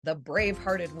the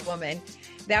brave-hearted woman,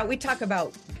 that we talk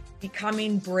about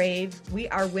becoming brave. We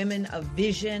are women of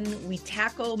vision. We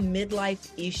tackle midlife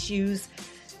issues,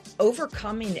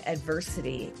 overcoming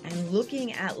adversity, and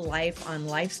looking at life on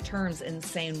life's terms and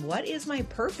saying, what is my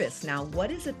purpose now? What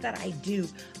is it that I do?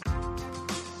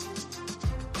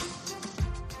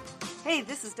 Hey,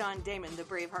 this is Dawn Damon, the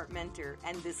BraveHeart Mentor,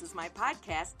 and this is my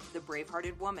podcast, The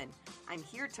Brave-Hearted Woman. I'm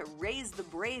here to raise the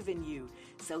brave in you,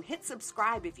 so hit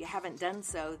subscribe if you haven't done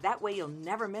so. That way you'll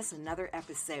never miss another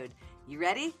episode. You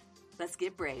ready? Let's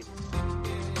get brave.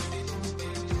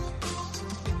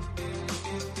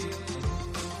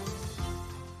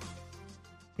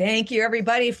 Thank you,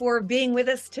 everybody, for being with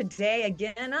us today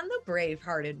again on The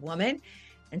Brave-Hearted Woman.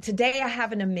 And today I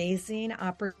have an amazing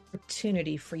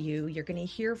opportunity for you. You're going to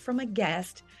hear from a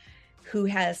guest who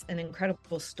has an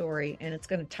incredible story, and it's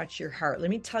going to touch your heart. Let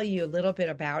me tell you a little bit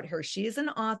about her. She is an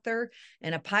author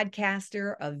and a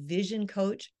podcaster, a vision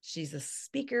coach. She's a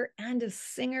speaker and a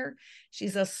singer.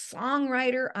 She's a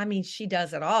songwriter. I mean, she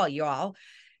does it all, y'all.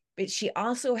 But she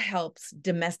also helps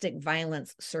domestic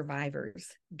violence survivors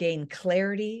gain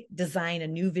clarity, design a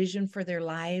new vision for their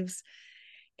lives.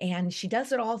 And she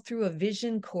does it all through a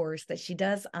vision course that she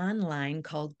does online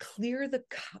called Clear the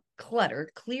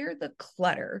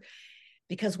Clutter,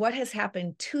 because what has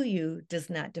happened to you does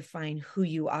not define who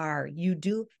you are. You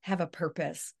do have a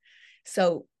purpose.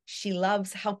 So she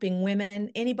loves helping women,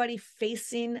 anybody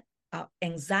facing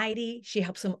anxiety. She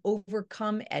helps them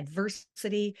overcome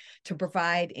adversity to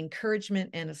provide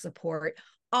encouragement and a support.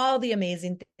 All the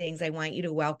amazing things. I want you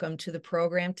to welcome to the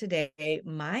program today,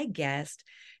 my guest,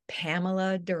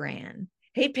 Pamela Duran.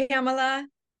 Hey, Pamela.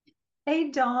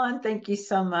 Hey, Dawn. Thank you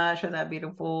so much for that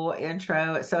beautiful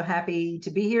intro. So happy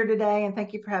to be here today, and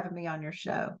thank you for having me on your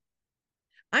show.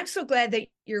 I'm so glad that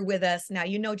you're with us. Now,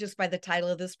 you know, just by the title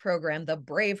of this program, The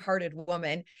Brave-Hearted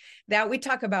Woman, that we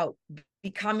talk about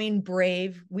becoming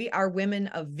brave. We are women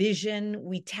of vision.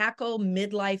 We tackle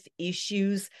midlife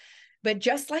issues. But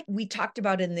just like we talked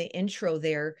about in the intro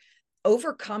there,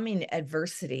 overcoming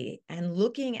adversity and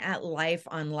looking at life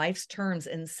on life's terms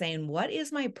and saying, what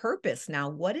is my purpose now?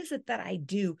 What is it that I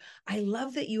do? I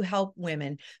love that you help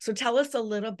women. So tell us a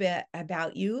little bit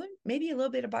about you and maybe a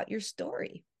little bit about your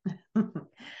story.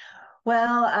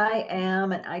 Well, I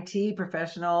am an IT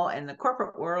professional in the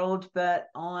corporate world, but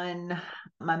on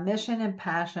my mission and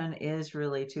passion is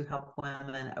really to help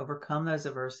women overcome those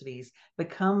adversities,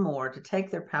 become more, to take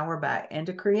their power back, and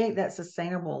to create that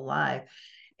sustainable life.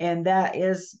 And that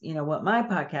is, what my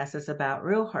podcast is about,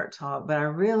 Real Heart Talk. But I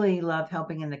really love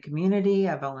helping in the community.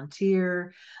 I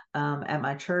volunteer at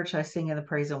my church. I sing in the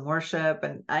praise and worship.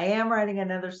 And I am writing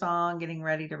another song, getting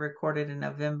ready to record it in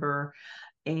November.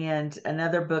 And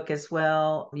another book as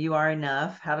well, You Are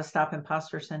Enough, How to Stop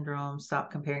Imposter Syndrome,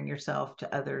 Stop Comparing Yourself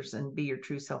to Others, and Be Your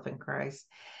True Self in Christ.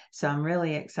 So I'm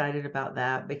really excited about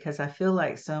that because I feel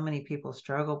like so many people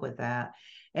struggle with that.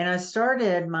 And I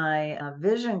started my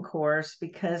vision course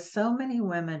because so many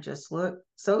women just look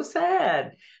so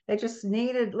sad. They just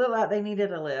looked like they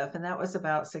needed a lift. And that was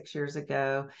about 6 years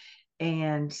ago.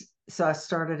 And so I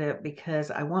started it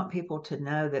because I want people to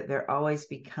know that they're always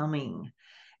becoming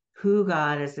who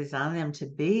God has designed them to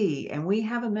be. And we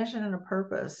have a mission and a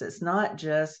purpose. It's not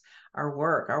just our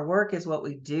work. Our work is what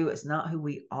we do. It's not who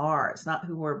we are. It's not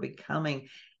who we're becoming.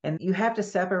 And you have to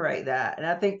separate that. And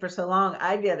I think for so long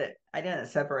I didn't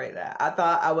separate that. I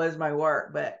thought I was my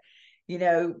work, but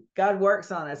God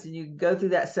works on us, and you go through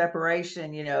that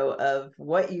separation, of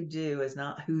what you do is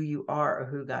not who you are or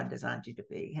who God designed you to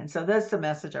be. And so that's the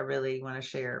message I really want to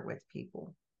share with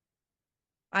people.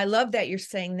 I love that you're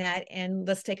saying that. And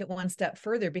let's take it one step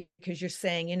further, because you're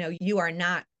saying, you are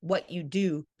not what you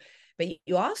do, but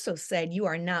you also said you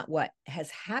are not what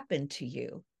has happened to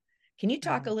you. Can you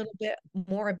talk a little bit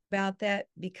more about that?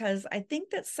 Because I think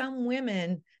that some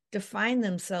women define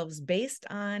themselves based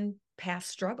on past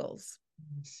struggles.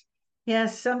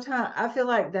 Yes, sometimes I feel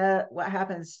like that what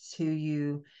happens to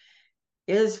you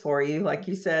is for you, like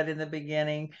you said in the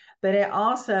beginning. But it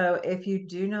also, if you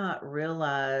do not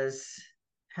realize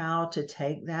how to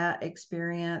take that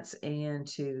experience and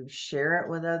to share it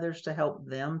with others to help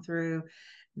them through,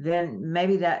 then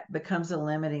maybe that becomes a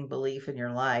limiting belief in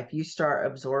your life. You start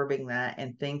absorbing that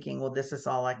and thinking, well, this is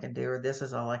all I can do, or this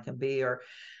is all I can be, or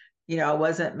I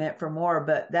wasn't meant for more.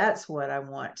 But that's what I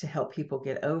want to help people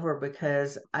get over,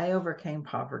 because I overcame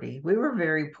poverty. We were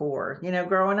very poor,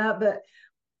 growing up, but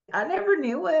I never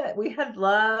knew it. We had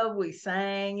love, we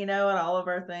sang, and all of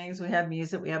our things. We had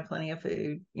music, we had plenty of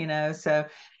food, so.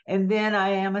 And then I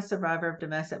am a survivor of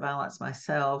domestic violence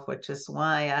myself, which is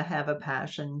why I have a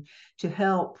passion to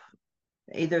help.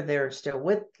 Either they're still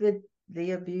with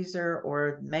the abuser,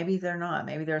 or maybe they're not.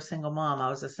 Maybe they're a single mom. I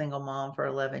was a single mom for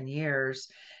 11 years,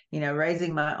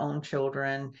 raising my own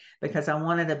children because I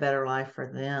wanted a better life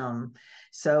for them.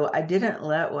 So I didn't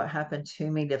let what happened to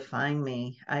me define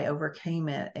me. I overcame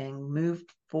it and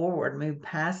moved forward, moved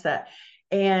past that.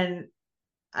 And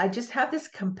I just have this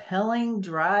compelling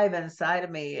drive inside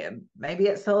of me. Maybe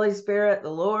it's the Holy Spirit, the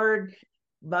Lord,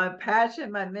 my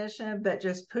passion, my mission, but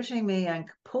just pushing me and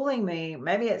pulling me.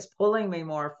 Maybe it's pulling me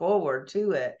more forward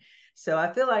to it. So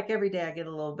I feel like every day I get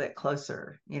a little bit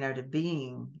closer, to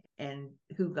being and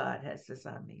who God has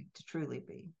designed me to truly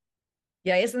be.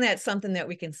 Yeah, isn't that something that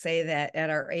we can say that at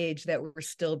our age that we're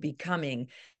still becoming?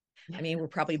 I mean, we're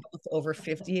probably both over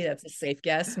 50. That's a safe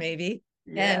guess, maybe.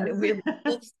 Yes. And we're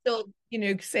both still,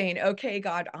 saying, okay,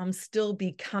 God, I'm still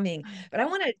becoming. But I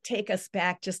want to take us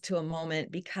back just to a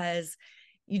moment because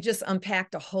you just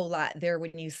unpacked a whole lot there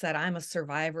when you said, I'm a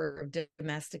survivor of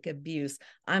domestic abuse.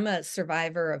 I'm a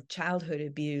survivor of childhood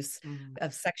abuse,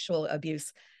 of sexual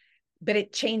abuse. But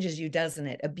it changes you, doesn't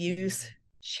it? Abuse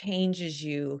changes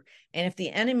you. And if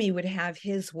the enemy would have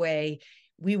his way,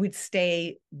 we would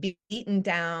stay beaten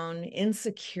down,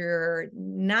 insecure,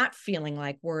 not feeling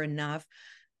like we're enough.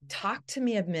 Talk to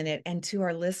me a minute, and to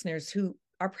our listeners who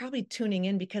are probably tuning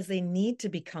in because they need to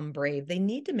become brave. They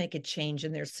need to make a change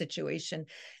in their situation.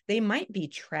 They might be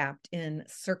trapped in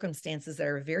circumstances that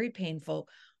are very painful.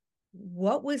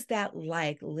 What was that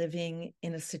like, living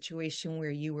in a situation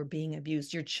where you were being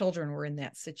abused? Your children were in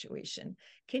that situation.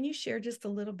 Can you share just a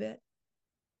little bit?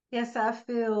 Yes, I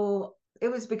feel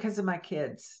it was because of my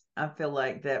kids. I feel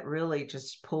like that really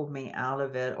just pulled me out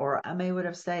of it, or I may would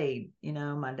have stayed.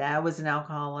 My dad was an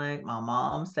alcoholic. My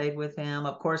mom stayed with him.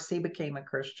 Of course, he became a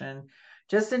Christian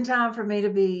just in time for me to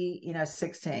be,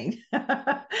 16.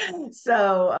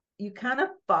 So you kind of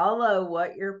follow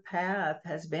what your path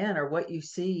has been or what you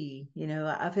see.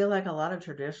 I feel like a lot of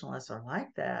traditionalists are like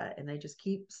that, and they just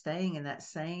keep staying in that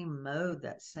same mode,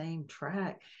 that same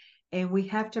track. And we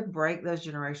have to break those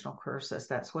generational curses.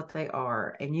 That's what they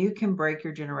are. And you can break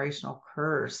your generational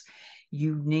curse.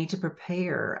 You need to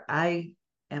prepare. I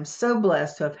am so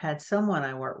blessed to have had someone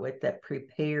I work with that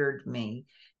prepared me.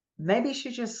 Maybe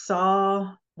she just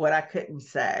saw what I couldn't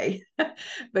say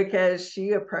because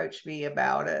she approached me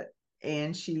about it,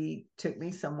 and she took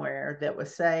me somewhere that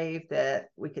was safe, that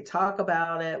we could talk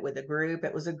about it with a group.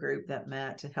 It was a group that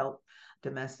met to help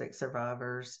domestic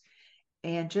survivors.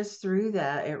 And just through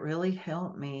that, it really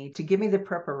helped me to give me the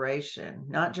preparation,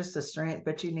 not just the strength,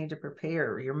 but you need to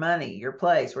prepare your money, your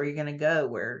place, where you're going to go,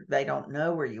 where they don't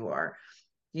know where you are,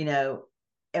 you know.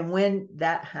 And when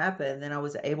that happened, then I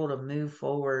was able to move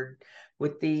forward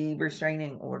with the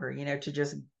restraining order, to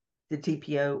just the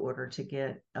TPO order to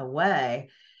get away.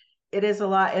 It is a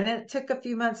lot. And it took a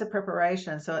few months of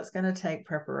preparation. So it's going to take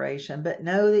preparation, but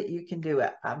know that you can do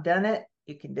it. I've done it.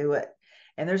 You can do it.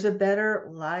 And there's a better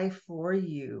life for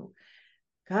you.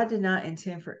 God did not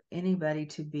intend for anybody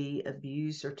to be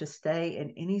abused or to stay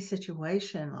in any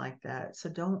situation like that. So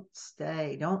don't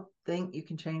stay. Don't think you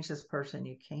can change this person.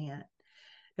 You can't.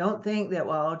 Don't think that,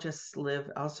 well, I'll just live,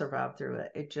 I'll survive through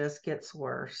it. It just gets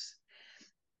worse.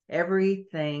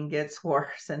 Everything gets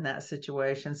worse in that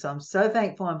situation. So I'm so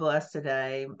thankful and blessed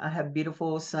today. I have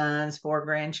beautiful sons, 4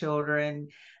 grandchildren.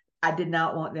 I did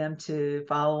not want them to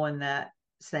follow in that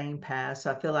same path.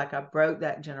 So I feel like I broke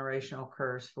that generational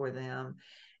curse for them,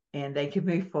 and they can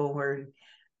move forward.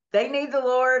 They need the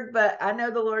Lord, but I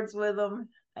know the Lord's with them,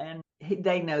 and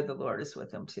they know the Lord is with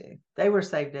them too. They were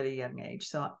saved at a young age.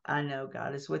 So I know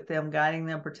God is with them, guiding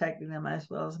them, protecting them, as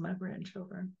well as my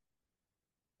grandchildren.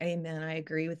 Amen. I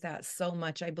agree with that so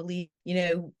much. I believe,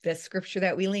 the scripture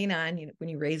that we lean on, when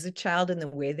you raise a child in the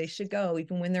way they should go,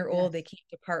 even when they're old, they can't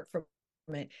depart from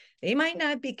it. They might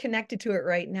not be connected to it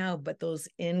right now, but those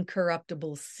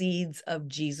incorruptible seeds of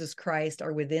Jesus Christ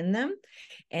are within them,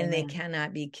 and Amen. they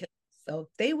cannot be killed. So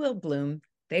they will bloom.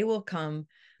 They will come.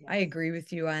 Yes. I agree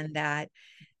with you on that.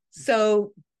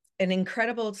 So an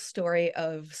incredible story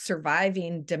of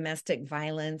surviving domestic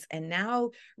violence and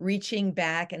now reaching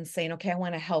back and saying, okay, I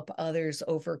want to help others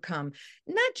overcome,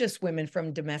 not just women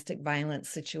from domestic violence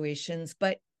situations,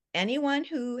 but anyone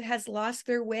who has lost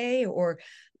their way, or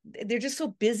they're just so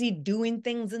busy doing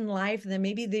things in life, and then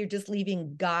maybe they're just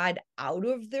leaving God out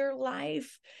of their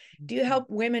life. Do you help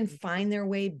women find their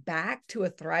way back to a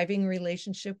thriving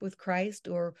relationship with Christ,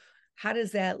 or how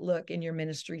does that look in your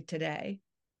ministry today?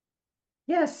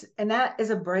 Yes, and that is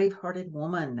a brave-hearted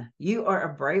woman. You are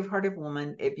a brave-hearted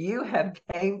woman if you have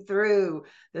came through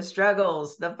the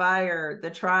struggles, the fire, the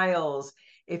trials,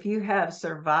 if you have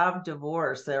survived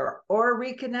divorce or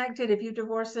reconnected, if you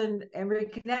divorced and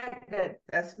reconnected,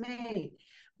 that's me.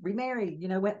 remarried,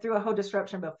 went through a whole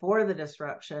disruption before the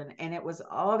disruption. And it was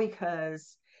all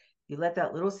because you let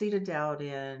that little seed of doubt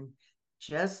in,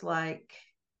 just like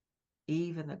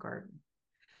Eve in the garden.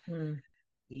 Mm.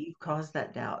 Eve caused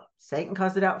that doubt. Satan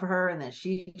caused the doubt for her, and then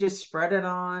she just spread it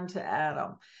on to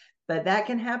Adam. But that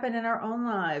can happen in our own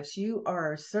lives. You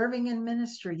are serving in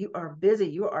ministry. You are busy.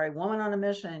 You are a woman on a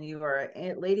mission. You are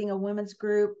leading a women's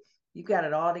group. You got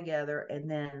it all together. And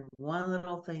then one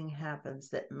little thing happens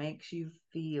that makes you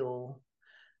feel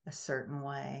a certain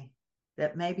way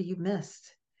that maybe you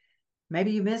missed.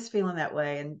 Maybe you missed feeling that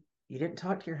way and you didn't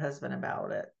talk to your husband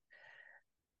about it.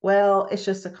 Well, it's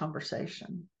just a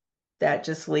conversation that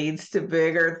just leads to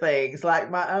bigger things.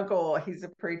 Like my uncle, he's a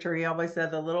preacher. He always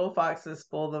said, the little foxes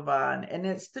spoil the vine. And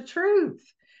it's the truth.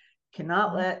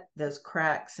 Cannot let those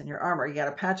cracks in your armor, you got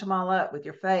to patch them all up with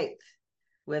your faith,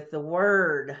 with the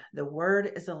word. The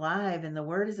word is alive and the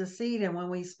word is a seed. And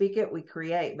when we speak it, we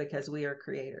create, because we are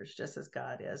creators, just as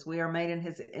God is. We are made in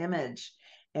his image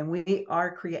and we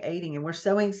are creating, and we're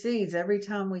sowing seeds every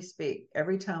time we speak,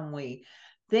 every time we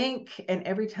think, and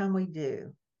every time we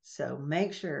do. So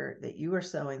make sure that you are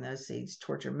sowing those seeds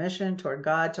toward your mission, toward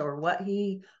God, toward what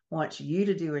he wants you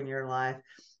to do in your life.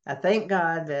 I thank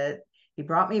God that he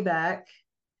brought me back.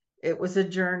 It was a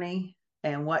journey,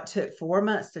 and what took 4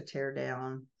 months to tear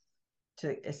down,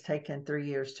 it's taken 3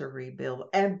 years to rebuild,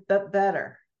 but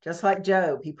better. Just like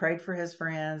Job, he prayed for his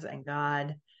friends, and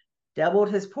God doubled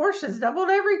his portions, doubled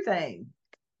everything.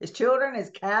 His children,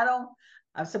 his cattle.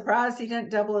 I'm surprised he didn't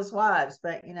double his wives,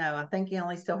 but I think he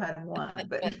only still had one.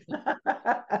 But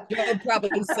Job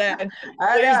probably said,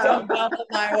 I please know. don't double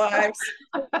my wives.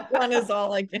 One is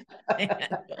all I can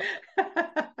handle.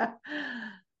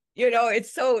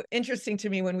 It's so interesting to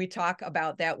me when we talk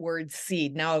about that word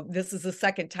seed. Now, this is the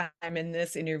second time in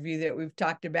this interview that we've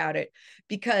talked about it,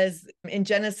 because in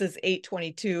Genesis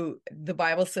 8:22, the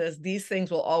Bible says these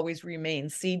things will always remain,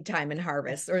 seed time and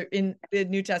harvest. Or in the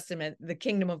New Testament, the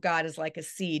kingdom of God is like a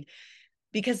seed,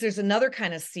 because there's another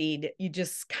kind of seed you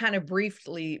just kind of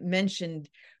briefly mentioned.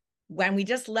 When we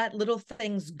just let little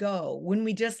things go, when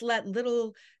we just let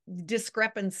little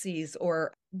discrepancies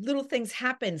or little things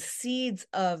happen, seeds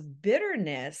of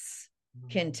bitterness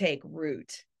can take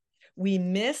root. We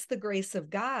miss the grace of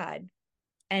God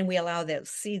and we allow those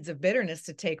seeds of bitterness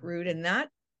to take root, and that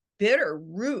bitter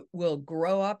root will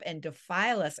grow up and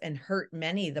defile us and hurt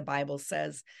many, the Bible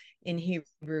says in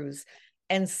Hebrews.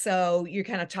 And so you're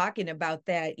kind of talking about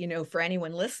that, for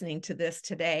anyone listening to this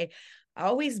today,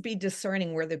 always be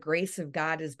discerning where the grace of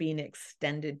God is being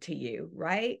extended to you,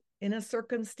 right? In a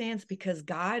circumstance, because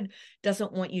God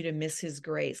doesn't want you to miss his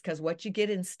grace, because what you get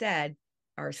instead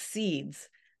are seeds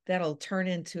that'll turn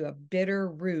into a bitter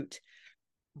root.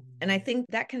 And I think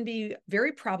that can be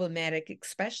very problematic,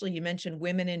 especially you mentioned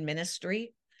women in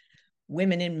ministry,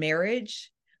 women in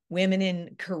marriage, women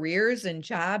in careers and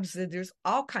jobs. There's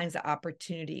all kinds of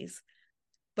opportunities.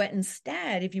 But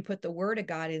instead, if you put the word of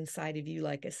God inside of you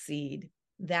like a seed,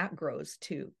 that grows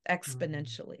too,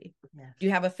 exponentially. Yes. Do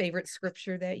you have a favorite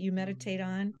scripture that you meditate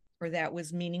on or that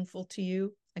was meaningful to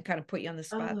you? And kind of put you on the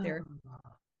spot there.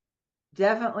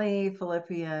 Definitely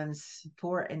Philippians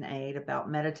 4:8,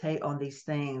 about meditate on these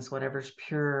things, whatever's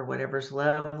pure, whatever's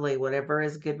lovely, whatever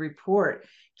is good report.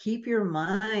 Keep your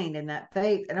mind in that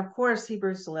faith. And of course,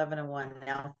 Hebrews 11:1.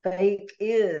 Now, faith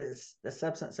is the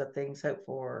substance of things hoped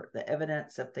for, the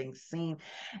evidence of things seen.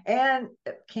 And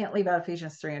can't leave out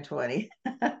Ephesians 3:20.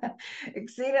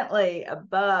 Exceedingly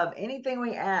above anything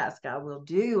we ask, I will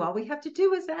do. All we have to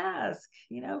do is ask,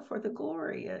 for the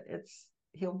glory.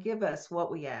 He'll give us what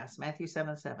we ask. Matthew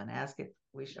 7:7, ask it,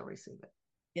 we shall receive it.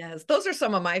 Yes, those are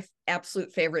some of my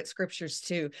absolute favorite scriptures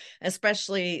too,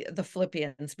 especially the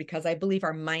Philippians, because I believe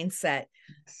our mindset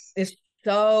is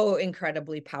so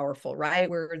incredibly powerful, right?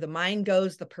 Where the mind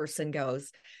goes, the person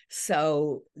goes.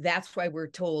 So that's why we're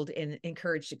told and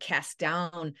encouraged to cast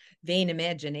down vain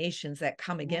imaginations that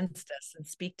come against us and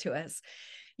speak to us.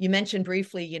 You mentioned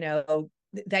briefly,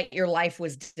 that your life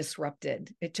was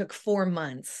disrupted. It took 4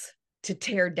 months to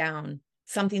tear down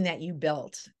something that you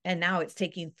built. And now it's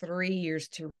taking 3 years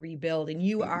to rebuild. And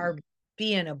you are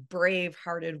being a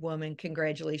brave-hearted woman.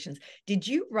 Congratulations. Did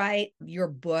you write your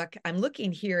book? I'm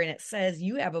looking here and it says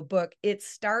you have a book. It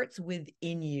starts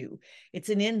within you. It's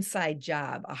an inside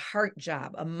job, a heart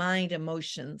job, a mind,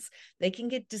 emotions. They can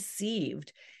get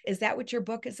deceived. Is that what your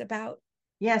book is about?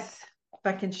 Yes, if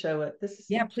I can show it.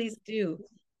 Yeah, please do.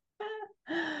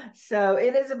 So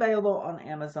it is available on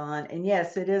Amazon. And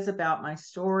yes, it is about my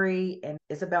story and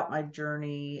it's about my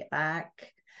journey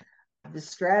back, the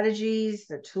strategies,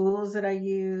 the tools that I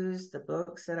use, the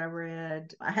books that I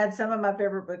read. I had some of my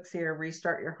favorite books here: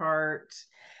 Restart Your Heart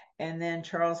And then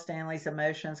Charles Stanley's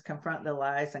Emotions, Confront the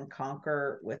Lies and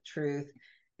Conquer with Truth.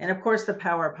 And of course, The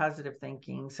Power of Positive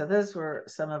Thinking. So those were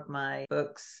some of my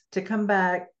books to come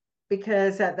back,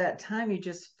 because at that time you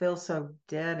just feel so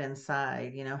dead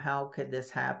inside. How could this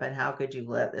happen? How could you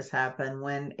let this happen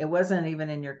when it wasn't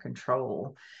even in your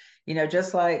control?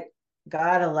 Just like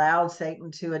God allowed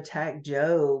Satan to attack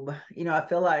Job, I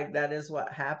feel like that is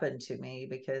what happened to me,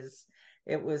 because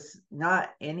it was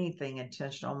not anything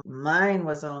intentional. Mine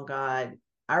was on God.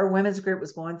 Our women's group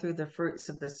was going through the fruits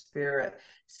of the Spirit,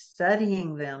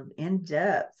 studying them in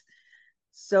depth.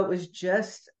 So it was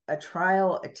just a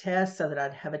trial, a test, so that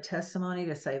I'd have a testimony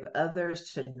to save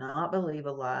others, to not believe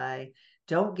a lie.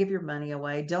 Don't give your money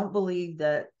away. Don't believe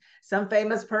that some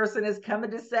famous person is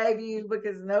coming to save you,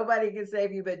 because nobody can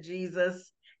save you but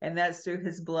Jesus, and that's through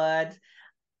his blood.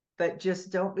 But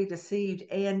just don't be deceived.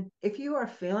 And if you are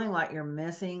feeling like you're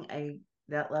missing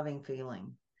that loving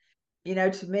feeling,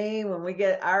 to me, when we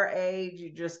get our age,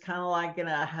 you just kind of like in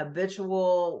a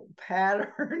habitual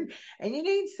pattern, and you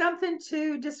need something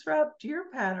to disrupt your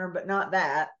pattern, but not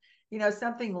that,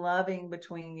 something loving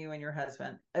between you and your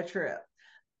husband, a trip,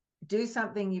 do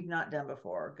something you've not done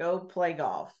before, go play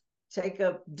golf, take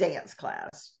a dance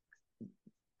class,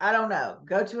 I don't know,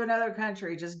 go to another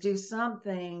country, just do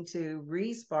something to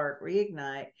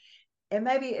reignite. And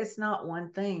maybe it's not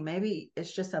one thing, maybe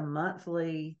it's just a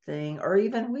monthly thing or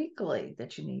even weekly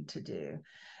that you need to do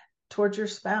towards your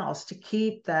spouse to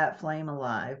keep that flame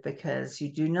alive, because you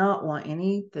do not want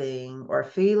anything or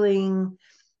feeling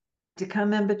to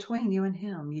come in between you and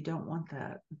him. You don't want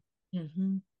that.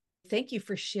 Mm-hmm. Thank you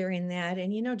for sharing that.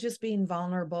 And, just being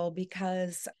vulnerable,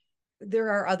 because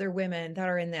there are other women that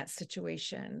are in that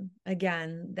situation.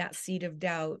 Again, that seed of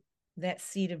doubt, that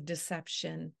seed of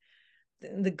deception,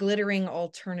 the glittering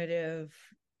alternative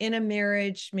in a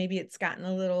marriage. Maybe it's gotten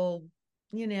a little,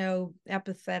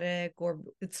 apathetic, or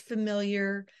it's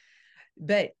familiar,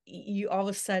 but you all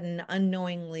of a sudden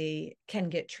unknowingly can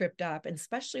get tripped up. And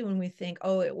especially when we think,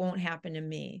 oh, it won't happen to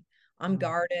me. I'm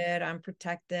guarded, I'm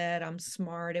protected, I'm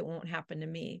smart, it won't happen to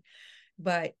me.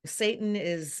 But Satan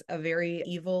is a very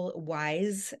evil,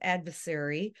 wise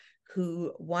adversary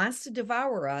who wants to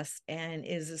devour us, and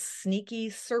is a sneaky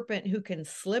serpent who can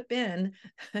slip in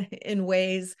in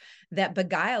ways that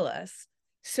beguile us.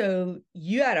 So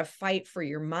you got to fight for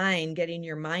your mind, getting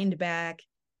your mind back,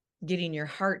 getting your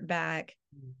heart back,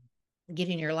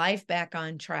 getting your life back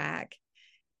on track,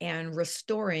 and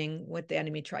restoring what the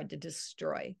enemy tried to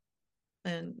destroy.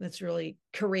 And that's really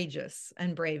courageous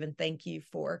and brave. And thank you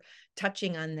for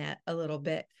touching on that a little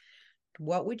bit.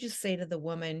 What would you say to the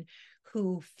woman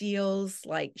who feels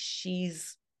like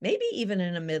she's maybe even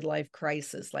in a midlife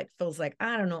crisis, like feels like,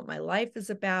 I don't know what my life is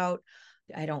about.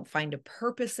 I don't find a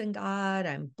purpose in God.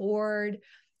 I'm bored.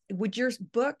 Would your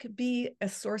book be a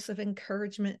source of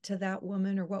encouragement to that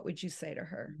woman, or what would you say to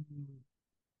her?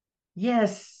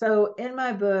 Yes. So in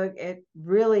my book, it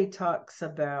really talks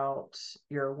about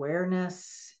your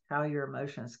awareness, how your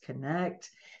emotions connect.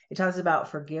 It talks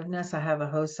about forgiveness. I have a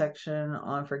whole section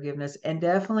on forgiveness, and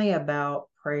definitely about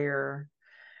prayer.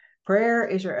 Prayer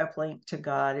is your uplink to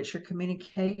God. It's your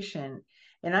communication.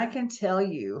 And I can tell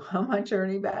you on my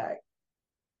journey back,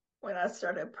 when I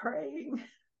started praying,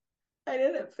 I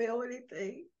didn't feel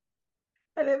anything.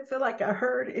 I didn't feel like I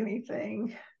heard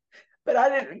anything, but I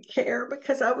didn't care,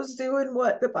 because I was doing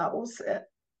what the Bible said.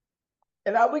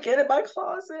 And I would get in my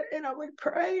closet and I would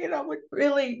pray, and I would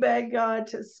really beg God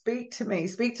to speak to me,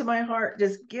 speak to my heart,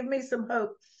 just give me some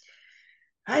hope.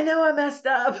 I know I messed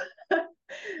up,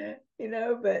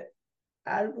 but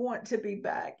I want to be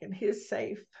back in his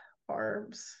safe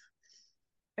arms.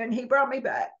 And he brought me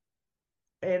back.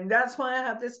 And that's why I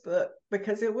have this book,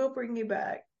 because it will bring you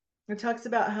back. It talks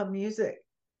about how music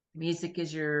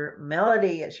is your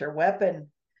melody, it's your weapon,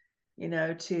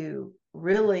 to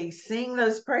really sing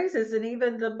those praises. And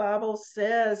even the Bible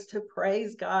says to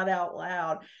praise God out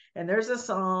loud. And there's a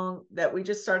song that we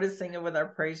just started singing with our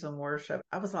praise and worship.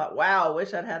 I was like, wow, I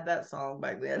wish I'd had that song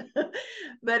back then.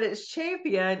 But it's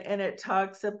Champion, and it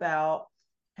talks about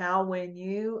how when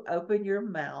you open your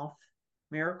mouth,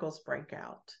 miracles break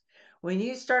out. When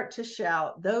you start to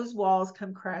shout, those walls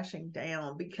come crashing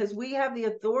down, because we have the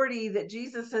authority that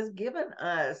Jesus has given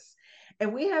us.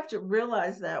 And we have to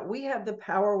realize that we have the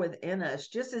power within us.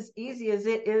 Just as easy as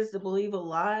it is to believe a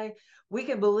lie, we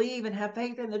can believe and have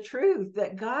faith in the truth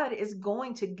that God is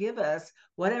going to give us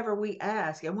whatever we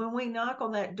ask. And when we knock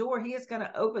on that door, he is going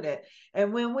to open it.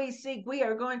 And when we seek, we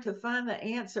are going to find the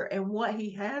answer and what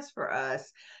he has for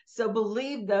us. So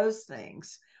believe those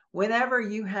things. whenever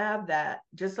you have that,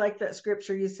 just like that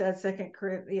scripture you said, 2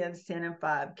 Corinthians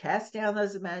 10:5, cast down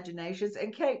those imaginations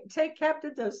and take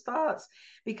captive those thoughts,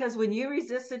 because when you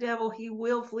resist the devil, he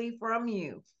will flee from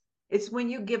you. It's when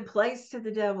you give place to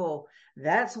the devil,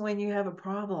 that's when you have a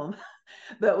problem.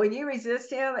 But when you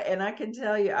resist him, and I can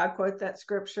tell you, I quote that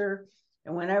scripture,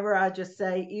 and whenever I just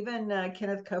say, even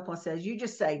Kenneth Copeland says, you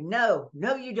just say, no,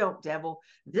 no, you don't, devil.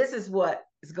 This is what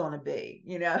it's going to be,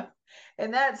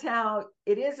 And that's how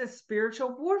it is, a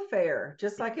spiritual warfare,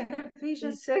 just like in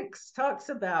Ephesians 6 talks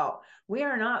about. We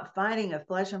are not fighting a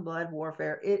flesh and blood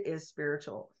warfare. It is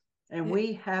spiritual. And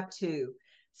we have to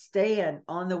stand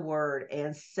on the word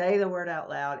and say the word out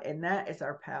loud. And that is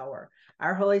our power.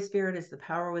 Our Holy Spirit is the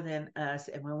power within us.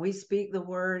 And when we speak the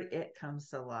word, it comes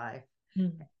to life.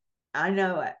 Mm-hmm. I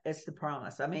know it. It's the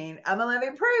promise. I mean, I'm a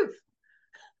living proof.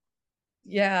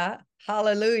 Yeah.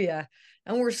 Hallelujah.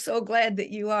 And we're so glad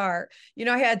that you are.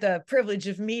 I had the privilege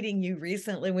of meeting you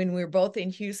recently when we were both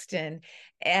in Houston,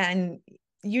 and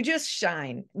you just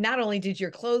shine. Not only did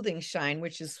your clothing shine,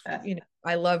 which is,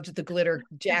 I loved the glitter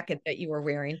jacket that you were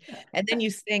wearing. And then you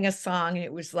sang a song, and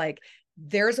it was like,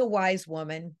 there's a wise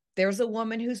woman. There's a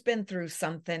woman who's been through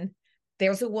something.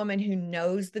 There's a woman who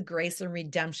knows the grace and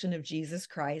redemption of Jesus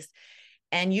Christ.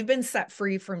 And you've been set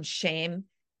free from shame.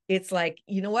 It's like,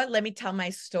 you know what? Let me tell my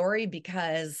story,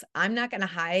 because I'm not going to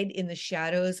hide in the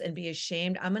shadows and be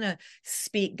ashamed. I'm going to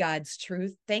speak God's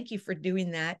truth. Thank you for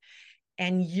doing that.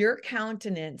 And your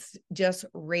countenance just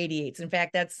radiates. In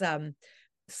fact, that's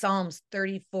Psalms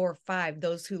 34:5.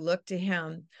 Those who look to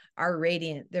him are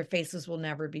radiant. Their faces will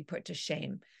never be put to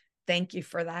shame. Thank you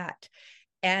for that.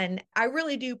 And I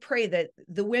really do pray that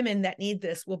the women that need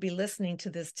this will be listening to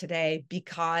this today,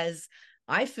 because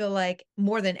I feel like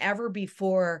more than ever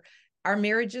before, our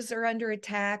marriages are under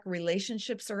attack.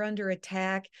 Relationships are under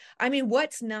attack. I mean,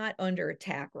 what's not under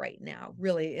attack right now,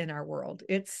 really, in our world?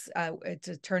 It's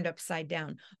turned upside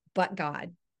down. But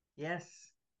God. Yes.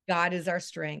 God is our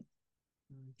strength.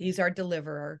 He's our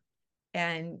deliverer.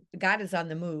 And God is on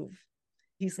the move.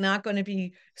 He's not going to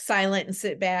be silent and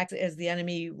sit back as the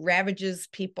enemy ravages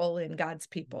people and God's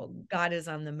people. God is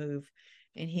on the move,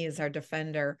 and he is our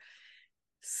defender.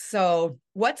 So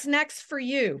what's next for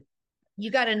you?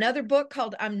 You got another book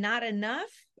called I'm Not Enough?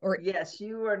 Or yes,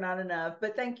 you are not enough.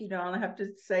 But thank you, Dawn. I have to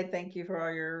say thank you for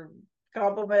all your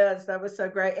compliments. That was so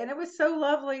great. And it was so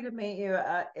lovely to meet you.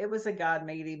 It was a God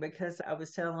meeting, because I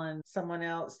was telling someone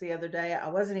else the other day, I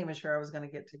wasn't even sure I was going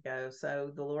to get to go.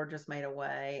 So the Lord just made a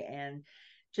way, and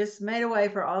just made a way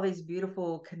for all these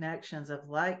beautiful connections of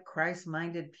like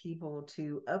Christ-minded people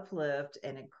to uplift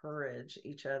and encourage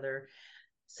each other.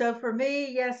 So for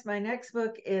me, yes, my next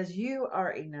book is You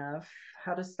Are Enough: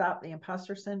 How to Stop the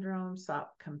Imposter Syndrome,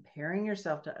 Stop Comparing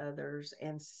Yourself to Others,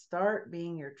 and Start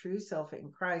Being Your True Self in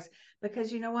Christ.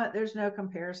 Because you know what? There's no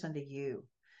comparison to you.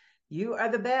 You are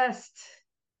the best.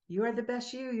 You are the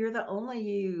best you. You're the only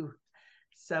you.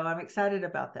 So I'm excited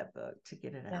about that book to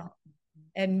get it out.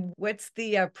 And what's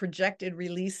the projected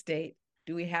release date?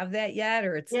 Do we have that yet,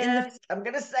 or it's yes, I'm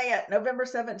going to say it, November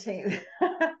 17th.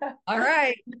 All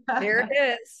right, there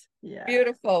it is. Yeah.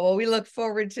 Beautiful. Well, we look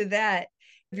forward to that.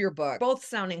 Your book, both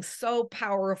sounding so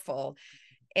powerful,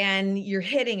 and you're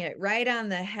hitting it right on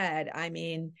the head. I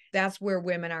mean, that's where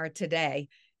women are today.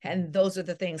 And those are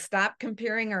the things. Stop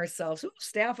comparing ourselves. Ooh,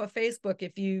 stay off of Facebook.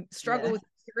 If you struggle with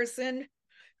comparison,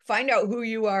 find out who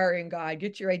you are in God.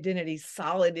 Get your identity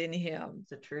solid in him. It's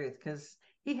the truth, because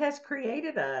he has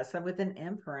created us with an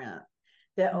imprint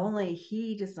that only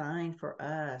he designed for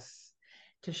us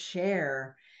to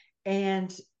share.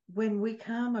 And when we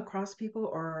come across people,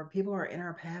 or people are in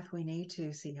our path, we need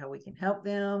to see how we can help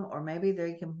them, or maybe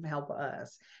they can help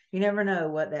us. You never know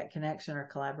what that connection or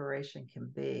collaboration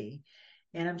can be.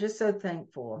 And I'm just so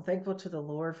thankful. I'm thankful to the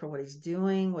Lord for what he's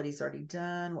doing, what he's already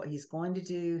done, what he's going to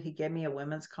do. He gave me a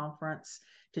women's conference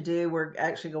to do. We're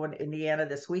actually going to Indiana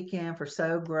this weekend for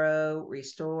Sow, Grow,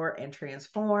 Restore, and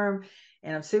Transform.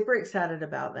 And I'm super excited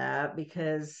about that,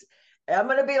 because I'm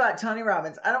going to be like Tony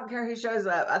Robbins. I don't care who shows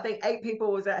up. I think 8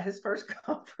 people was at his first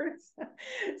conference.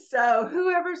 So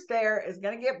whoever's there is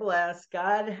going to get blessed.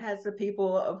 God has the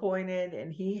people appointed,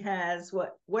 and he has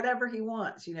whatever he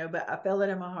wants, but I feel it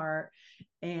in my heart.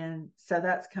 And so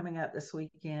that's coming up this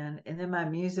weekend. And then my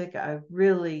music, I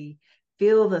really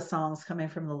feel the songs coming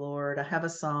from the Lord. I have a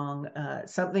song,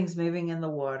 Something's Moving in the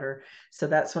Water. So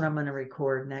that's what I'm going to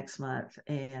record next month.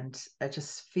 And I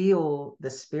just feel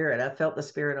the Spirit. I felt the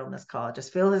Spirit on this call. I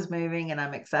just feel his moving, and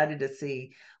I'm excited to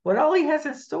see what all he has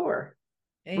in store.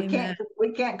 Amen.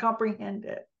 We can't comprehend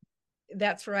it.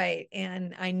 That's right.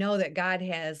 And I know that God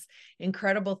has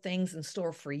incredible things in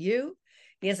store for you.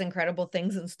 He has incredible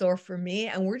things in store for me,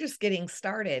 and we're just getting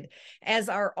started. As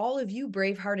are all of you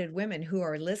brave-hearted women who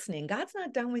are listening. God's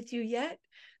not done with you yet.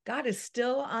 God is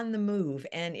still on the move.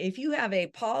 And if you have a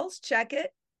pulse, check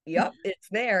it. Yep, it's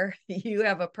there. You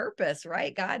have a purpose,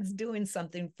 right? God's doing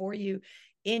something for you,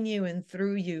 in you, and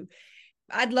through you.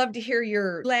 I'd love to hear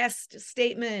your last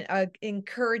statement,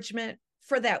 encouragement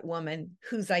for that woman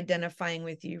who's identifying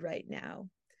with you right now.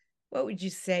 What would you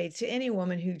say to any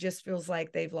woman who just feels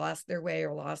like they've lost their way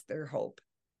or lost their hope?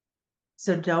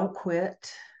 So don't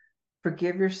quit.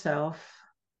 Forgive yourself.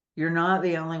 You're not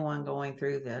the only one going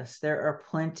through this. There are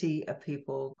plenty of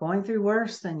people going through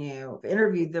worse than you. I've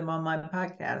interviewed them on my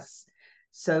podcasts.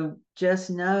 So just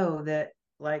know that,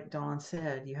 like Dawn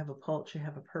said, you have a pulse, you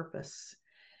have a purpose.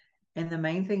 And the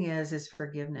main thing is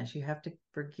forgiveness. You have to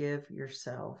forgive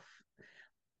yourself.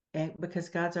 And because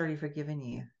God's already forgiven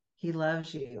you. He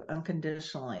loves you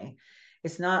unconditionally.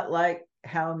 It's not like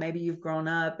how maybe you've grown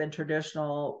up in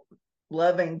traditional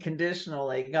loving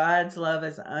conditionally. God's love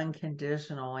is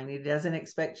unconditional, and he doesn't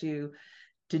expect you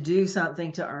to do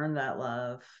something to earn that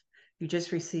love. You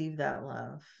just receive that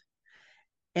love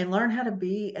and learn how to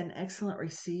be an excellent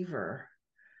receiver.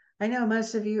 I know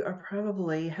most of you are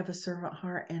probably have a servant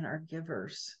heart and are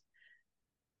givers,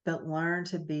 but learn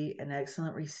to be an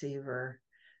excellent receiver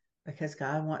because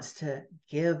God wants to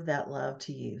give that love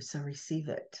to you. So receive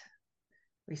it.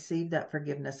 Receive that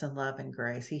forgiveness and love and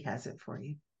grace. He has it for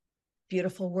you.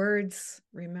 Beautiful words.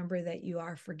 Remember that you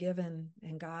are forgiven,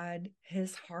 and God,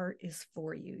 his heart is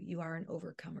for you. You are an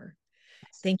overcomer.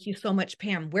 Thank you so much,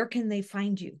 Pam. Where can they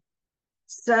find you?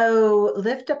 So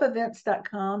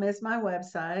liftupevents.com is my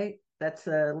website. That's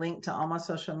a link to all my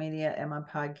social media and my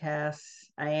podcasts.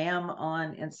 I am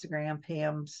on Instagram,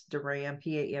 Pam's Duran,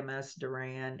 Pams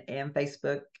Duran, and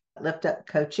Facebook, Lift Up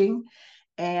Coaching,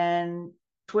 and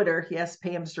Twitter. Yes,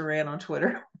 Pam's Duran on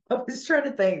Twitter. I was trying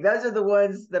to think. Those are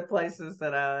the places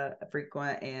that I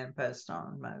frequent and post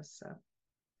on most. So.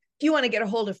 If you want to get a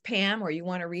hold of Pam, or you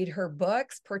want to read her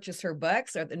books, purchase her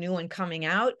books, or the new one coming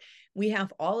out, we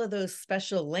have all of those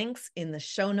special links in the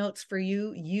show notes for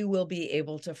you. You will be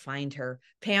able to find her.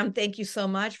 Pam, thank you so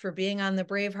much for being on The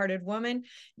Bravehearted Woman.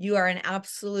 You are an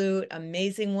absolute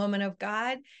amazing woman of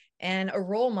God and a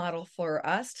role model for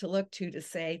us to look to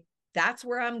say, that's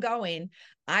where I'm going.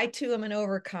 I too am an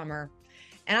overcomer.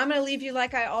 And I'm going to leave you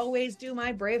like I always do,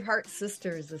 my Braveheart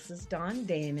sisters. This is Dawn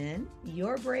Damon,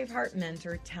 your Braveheart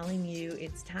mentor, telling you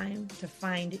it's time to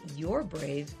find your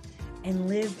brave and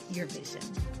live your vision.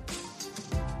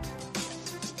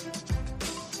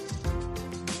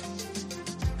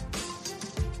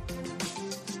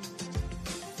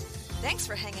 Thanks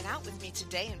for hanging out with me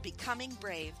today and becoming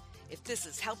brave. If this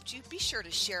has helped you, be sure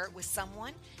to share it with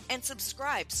someone and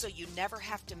subscribe so you never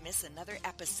have to miss another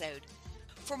episode.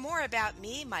 For more about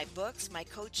me, my books, my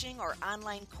coaching, or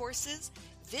online courses,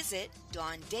 visit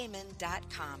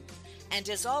dawndamon.com. And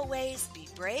as always, be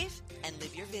brave and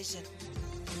live your vision.